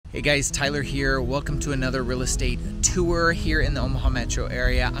Hey guys, Tyler here. Welcome to another real estate tour here in the Omaha metro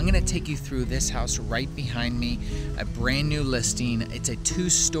area. I'm going to take you through this house right behind me, a brand new listing. It's a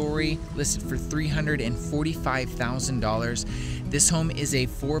two-story listed for $345,000. This home is a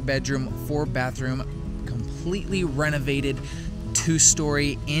 4-bedroom, 4-bathroom, completely renovated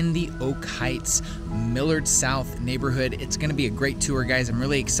two-story in the Oak Heights, Millard South neighborhood. It's going to be a great tour, guys. I'm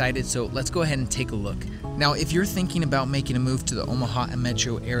really excited, so let's go ahead and take a look. Now, if you're thinking about making a move to the Omaha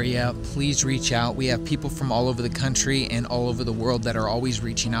metro area, please reach out. We have people from all over the country and all over the world that are always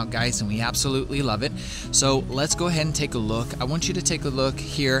reaching out, guys, and we absolutely love it. So let's go ahead and take a look. I want you to take a look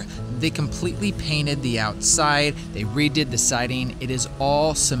here. They completely painted the outside. They redid the siding. It is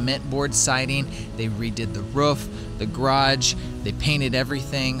all cement board siding. They redid the roof, the garage. They painted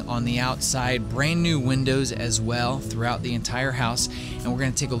everything on the outside. Brand new windows as well throughout the entire house. And we're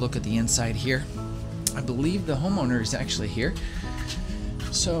going to take a look at the inside here. I believe the homeowner is actually here,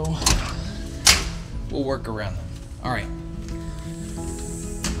 so we'll work around them. All right.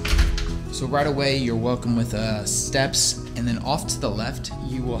 So right away, you're welcome with steps, and then off to the left,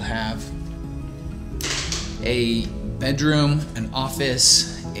 you will have a bedroom, an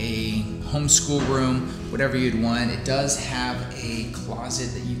office, a homeschool room, whatever you'd want. It does have a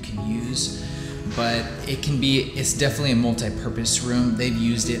closet that you can use, but it's definitely a multi-purpose room. They've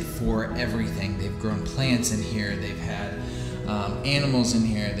used it for everything. They've grown plants in here. They've had animals in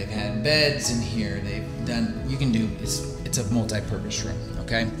here. They've had beds in here. It's a multi-purpose room,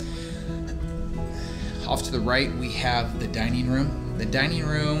 okay? Off to the right, we have the dining room. The dining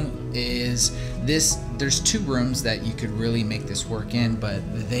room is there's 2 rooms that you could really make this work in, but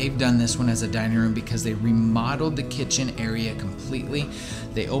they've done this one as a dining room because they remodeled the kitchen area completely.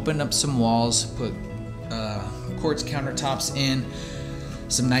 They opened up some walls, put quartz countertops in,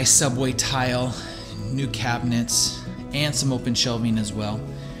 some nice subway tile, new cabinets, and some open shelving as well.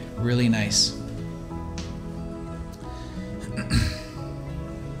 Really nice.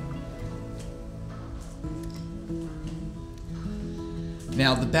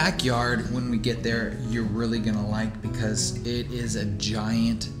 Now the backyard, when we get there, you're really gonna like because it is a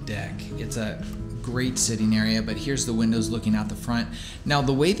giant deck. It's a great sitting area, but here's the windows looking out the front. Now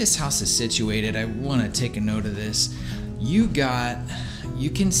the way this house is situated, I wanna take a note of this. You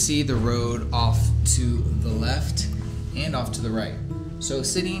can see the road off to the left and off to the right. So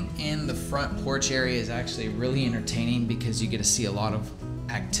sitting in the front porch area is actually really entertaining because you get to see a lot of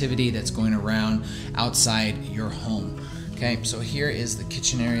activity that's going around outside your home. Okay, so here is the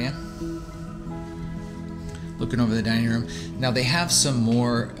kitchen area. Looking over the dining room. Now they have some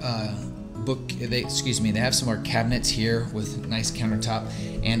more they have some more cabinets here with nice countertop,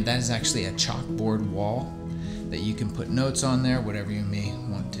 and that is actually a chalkboard wall that you can put notes on there, whatever you may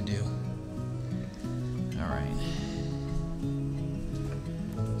want to do. All right.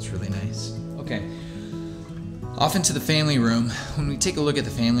 It's really nice. Okay. Off into the family room. When we take a look at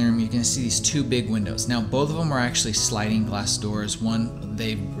the family room, you can see these 2 big windows. Now, both of them are actually sliding glass doors. One,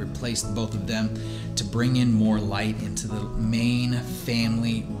 they've replaced both of them to bring in more light into the main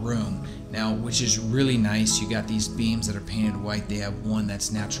family room. Now, which is really nice. You got these beams that are painted white. They have one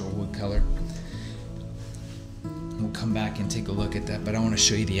that's natural wood color. We'll come back and take a look at that, but I want to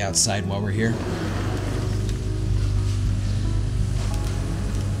show you the outside while we're here.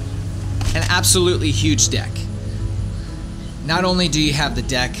 An absolutely huge deck. Not only do you have the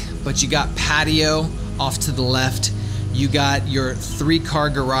deck, but you got patio off to the left. You got your 3-car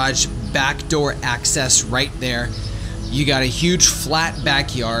garage back door access right there. You got a huge flat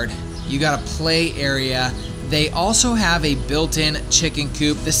backyard. You got a play area. They also have a built-in chicken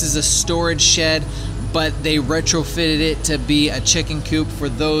coop. This is a storage shed, but they retrofitted it to be a chicken coop for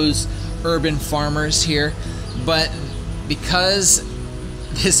those urban farmers here. But because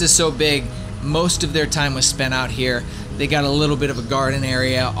this is so big, most of their time was spent out here. They got a little bit of a garden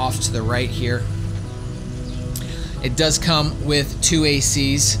area off to the right here. It does come with 2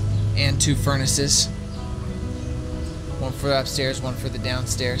 ACs and 2 furnaces. One for the upstairs, one for the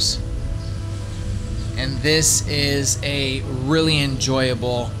downstairs. And this is a really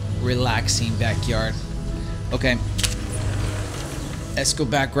enjoyable, relaxing backyard. Okay, let's go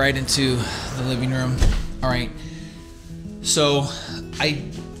back right into the living room. All right, so I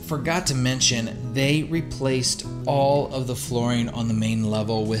forgot to mention, they replaced all of the flooring on the main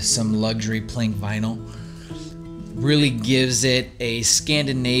level with some luxury plank vinyl. Really gives it a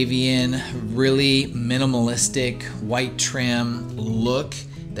Scandinavian, really minimalistic white trim look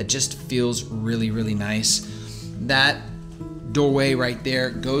that just feels really, really nice. That doorway right there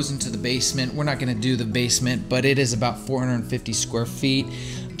goes into the basement. We're not going to do the basement, but it is about 450 square feet.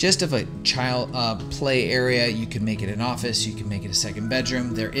 just of a child play area. You can make it an office, you can make it a second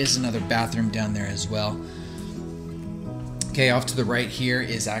bedroom. There is another bathroom down there as well. Okay, off to the right here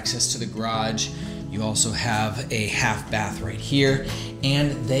is access to the garage. You also have a half bath right here,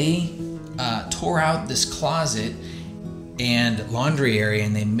 and they tore out this closet and laundry area,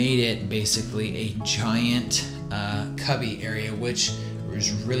 and they made it basically a giant cubby area, which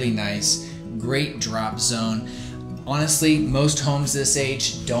was really nice. Great drop zone. Honestly, most homes this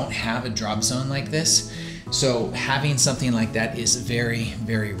age don't have a drop zone like this, so having something like that is very,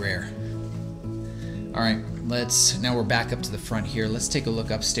 very rare. All right, now we're back up to the front here. Let's take a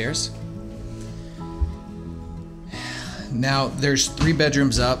look upstairs. Now there's 3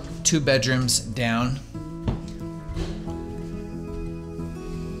 bedrooms up, 2 bedrooms down.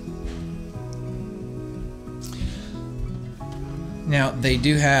 Now they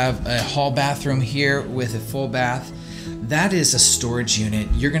do have a hall bathroom here with a full bath. That is a storage unit.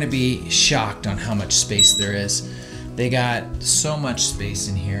 You're gonna be shocked on how much space there is. They got so much space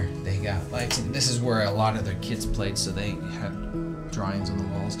in here. They got lights. This is where a lot of their kids played, so they have drawings on the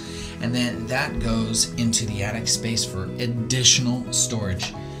walls. And then that goes into the attic space for additional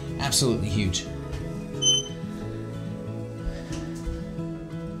storage. Absolutely huge.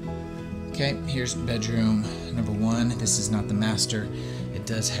 Okay, here's bedroom number 1. This is not the master. It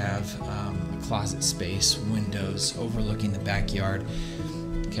does have a closet space, windows overlooking the backyard.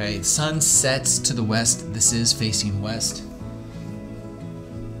 Okay, the sun sets to the west. This is facing west.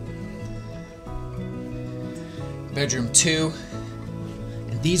 Bedroom 2.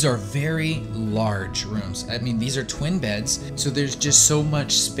 These are very large rooms. I mean, these are twin beds, so there's just so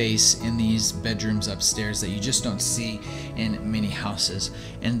much space in these bedrooms upstairs that you just don't see in many houses.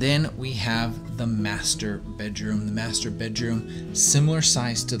 And then we have the master bedroom. The master bedroom, similar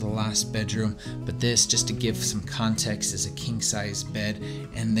size to the last bedroom, but this, just to give some context, is a king-size bed,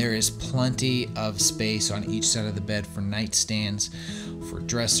 and there is plenty of space on each side of the bed for nightstands, for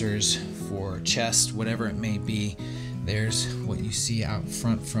dressers, for chests, whatever it may be. There's what you see out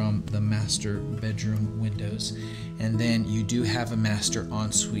front from the master bedroom windows. And then you do have a master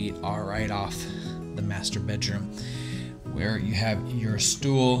ensuite right off the master bedroom, where you have your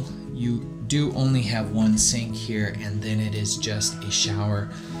stool. You do only have 1 sink here, and then it is just a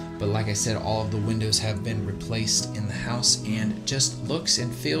shower. But like I said, all of the windows have been replaced in the house, and it just looks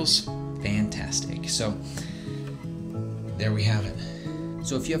and feels fantastic. So there we have it.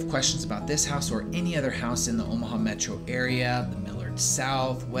 So if you have questions about this house or any other house in the Omaha metro area, the Millard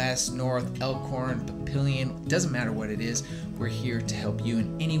South, West, North, Elkhorn, Papillion, doesn't matter what it is, we're here to help you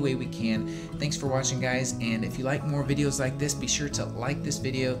in any way we can. Thanks for watching, guys, and if you like more videos like this, be sure to like this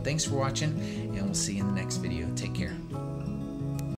video. Thanks for watching, and we'll see you in the next video. Take care.